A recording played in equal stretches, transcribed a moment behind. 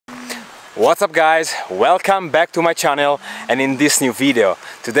What's up guys, welcome back to my channel and in this new video.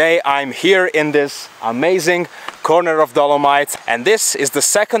 Today I'm here in this amazing corner of Dolomites and this is the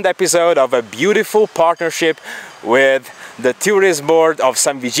second episode of a beautiful partnership with the tourist board of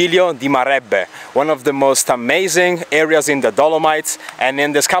San Vigilio di Marebbe, one of the most amazing areas in the Dolomites, and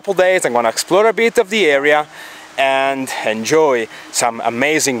in this couple days I'm gonna explore a bit of the area and enjoy some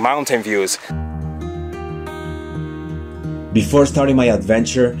amazing mountain views. Before starting my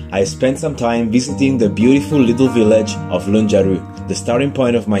adventure, I spent some time visiting the beautiful little village of LungiarÜ, the starting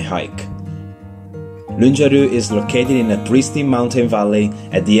point of my hike. LungiarÜ is located in a pristine mountain valley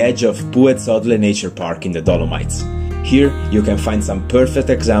at the edge of Puez Odle Nature Park in the Dolomites. Here you can find some perfect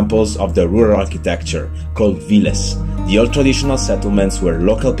examples of the rural architecture called villes, the old traditional settlements where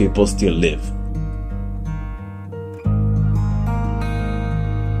local people still live.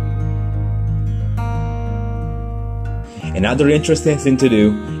 Another interesting thing to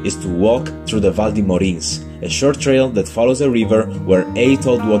do is to walk through the Val di Morins, a short trail that follows a river where 8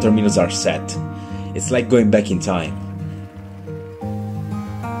 old watermills are set. It's like going back in time.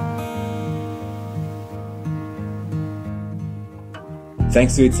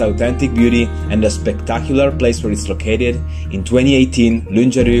 Thanks to its authentic beauty and the spectacular place where it's located, in 2018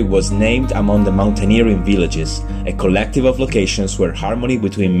 LungiarÜ was named among the mountaineering villages, a collective of locations where harmony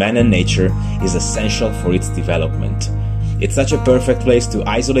between man and nature is essential for its development. It's such a perfect place to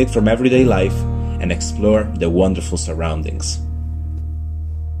isolate from everyday life and explore the wonderful surroundings.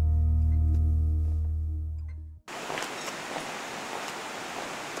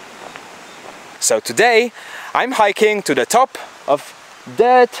 So today I'm hiking to the top of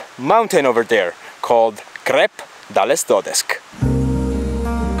that mountain over there called Crep Dales Dodesc.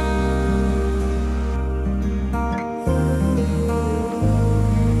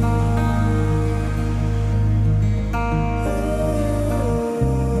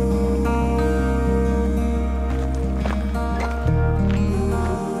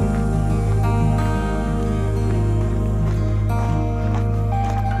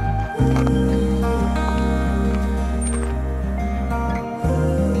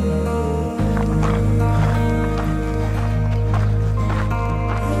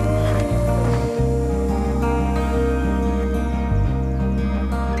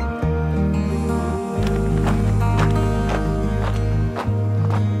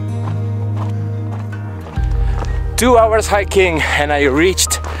 2 hours hiking and I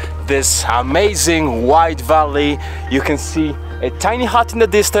reached this amazing wide valley. You can see a tiny hut in the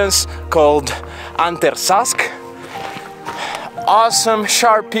distance called Sask. Awesome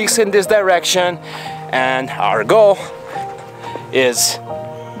sharp peaks in this direction, and our goal is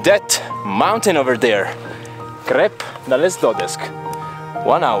that mountain over there, Crep Dales Dodesc.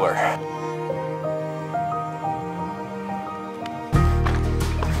 1 hour.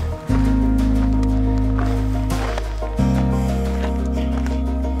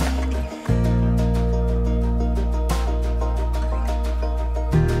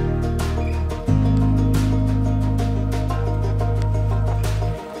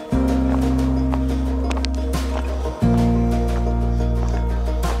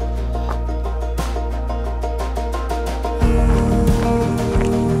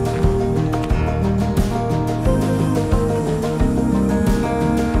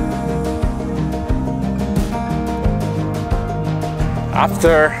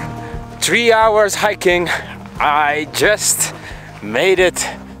 After 3 hours hiking, I just made it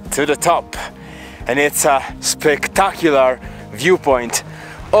to the top, and it's a spectacular viewpoint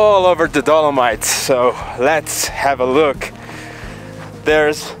all over the Dolomites. So let's have a look.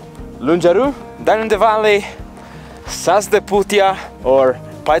 There's LungiarÜ down in the valley, Sas de Putia or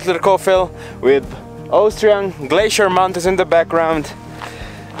Kofel with Austrian glacier mountains in the background.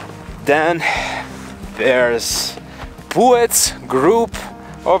 Then there's Puez Group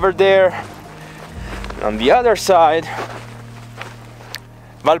over there. On the other side,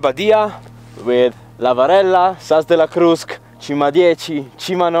 Valbadia with Lavarella, Sas de la Cruz, Cima 10,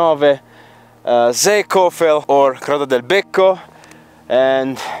 Cima 9, Kofel or Croda del Becco,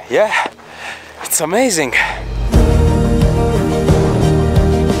 and yeah, it's amazing.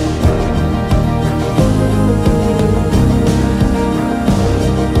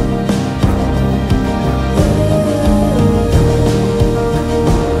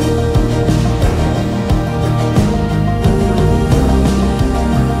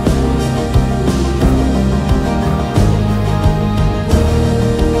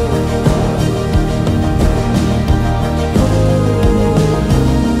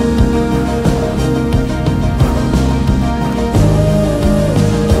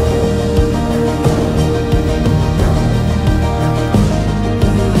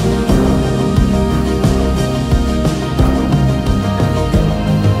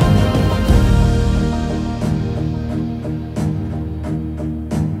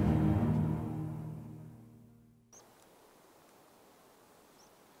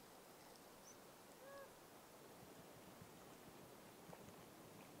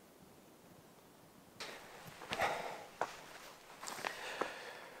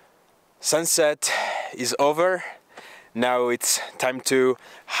 sunset is over. Now it's time to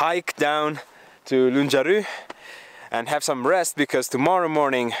hike down to LungiarÜ and have some rest, because tomorrow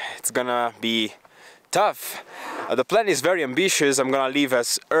morning it's gonna be tough. The plan is very ambitious. I'm gonna leave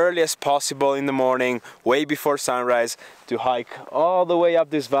as early as possible in the morning, way before sunrise, to hike all the way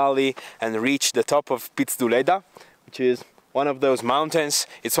up this valley and reach the top of Piz Duleda, which is one of those mountains.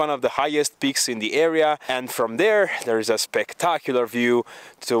 It's one of the highest peaks in the area, and from there there is a spectacular view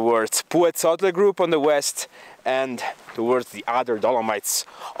towards Puez Odle Group on the west and towards the other Dolomites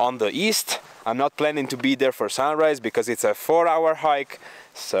on the east. I'm not planning to be there for sunrise because it's a 4-hour hike,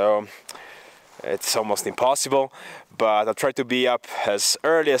 so it's almost impossible, but I'll try to be up as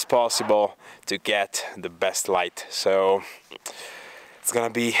early as possible to get the best light. So it's gonna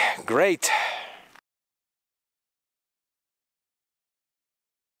be great.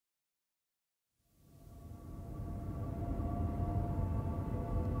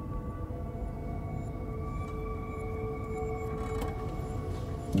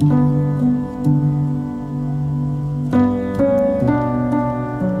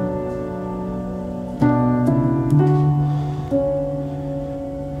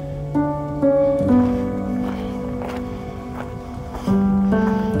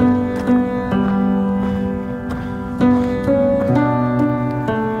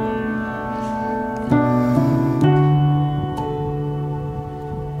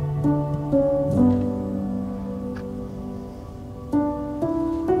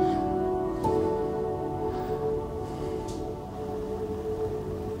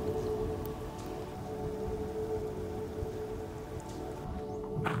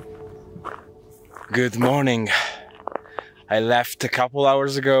 Good morning. I left a couple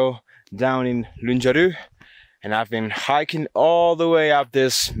hours ago down in LungiarÜ, and I've been hiking all the way up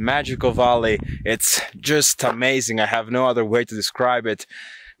this magical valley. It's just amazing. I have no other way to describe it.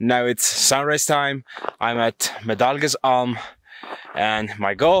 Now it's sunrise time. I'm at Medalges Alm, and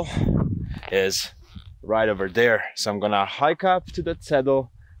my goal is right over there. So I'm gonna hike up to that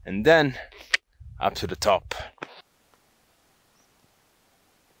saddle and then up to the top.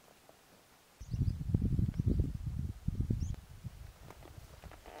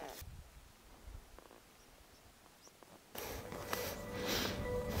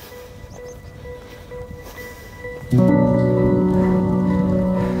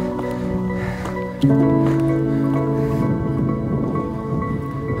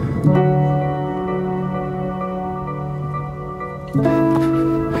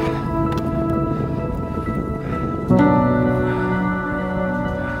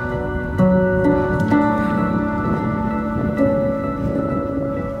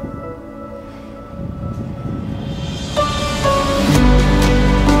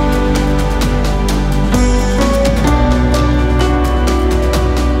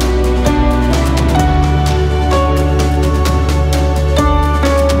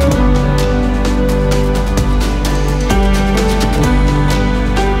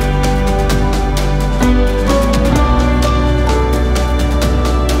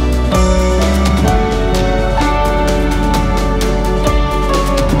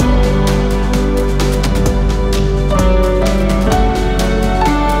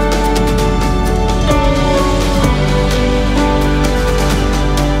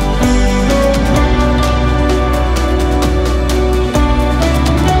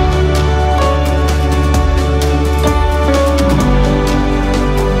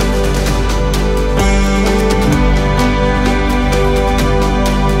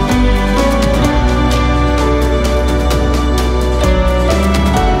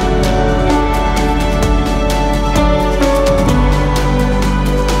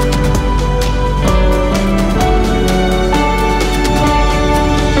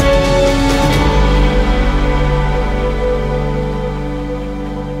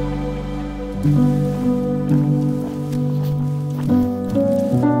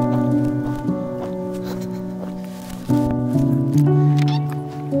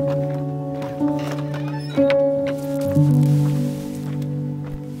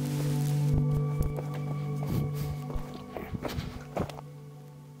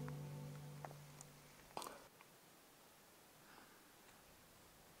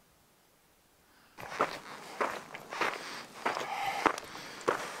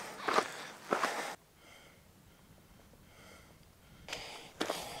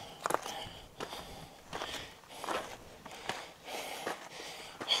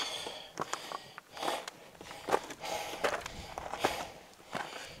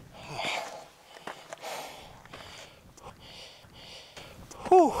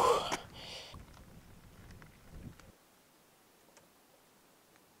 Whew.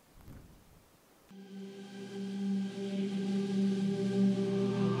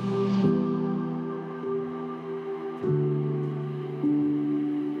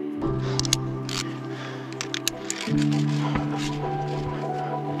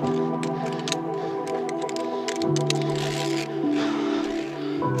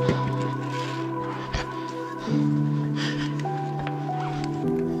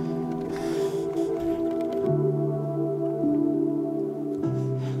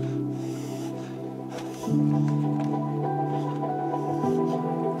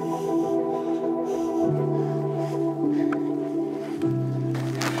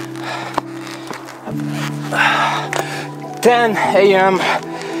 (10 a.m.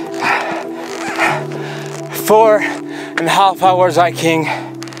 4.5 hours hiking,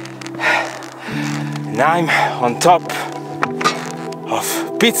 and I'm on top of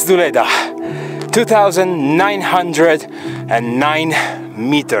Piz Duleda, 2,909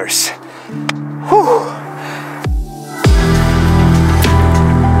 meters. Whew.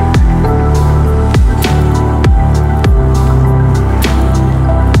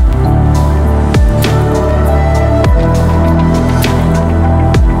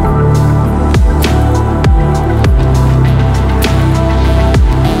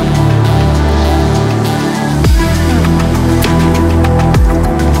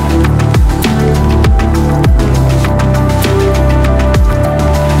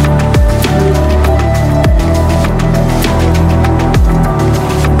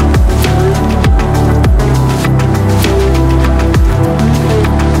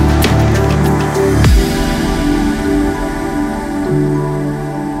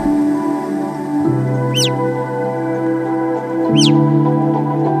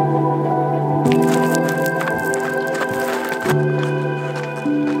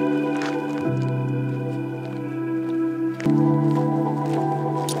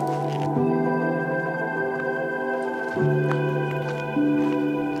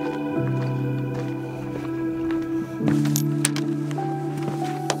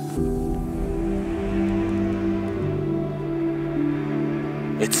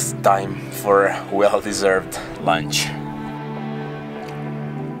 It's time for a well-deserved lunch.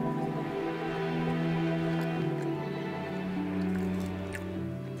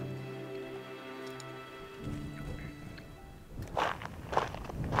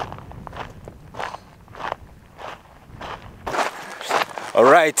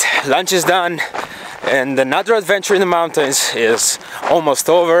 Alright, lunch is done and another adventure in the mountains is almost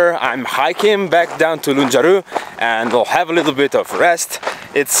over. I'm hiking back down to LungiarÜ and I'll have a little bit of rest.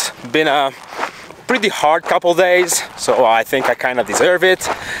 It's been a pretty hard couple days, so I think I kind of deserve it.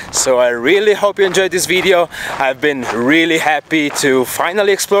 So I really hope you enjoyed this video. I've been really happy to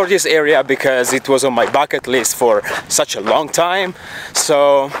finally explore this area because it was on my bucket list for such a long time.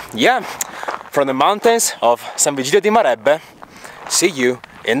 So yeah, from the mountains of San Vigilio di Marebbe, see you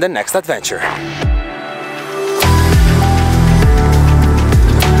in the next adventure.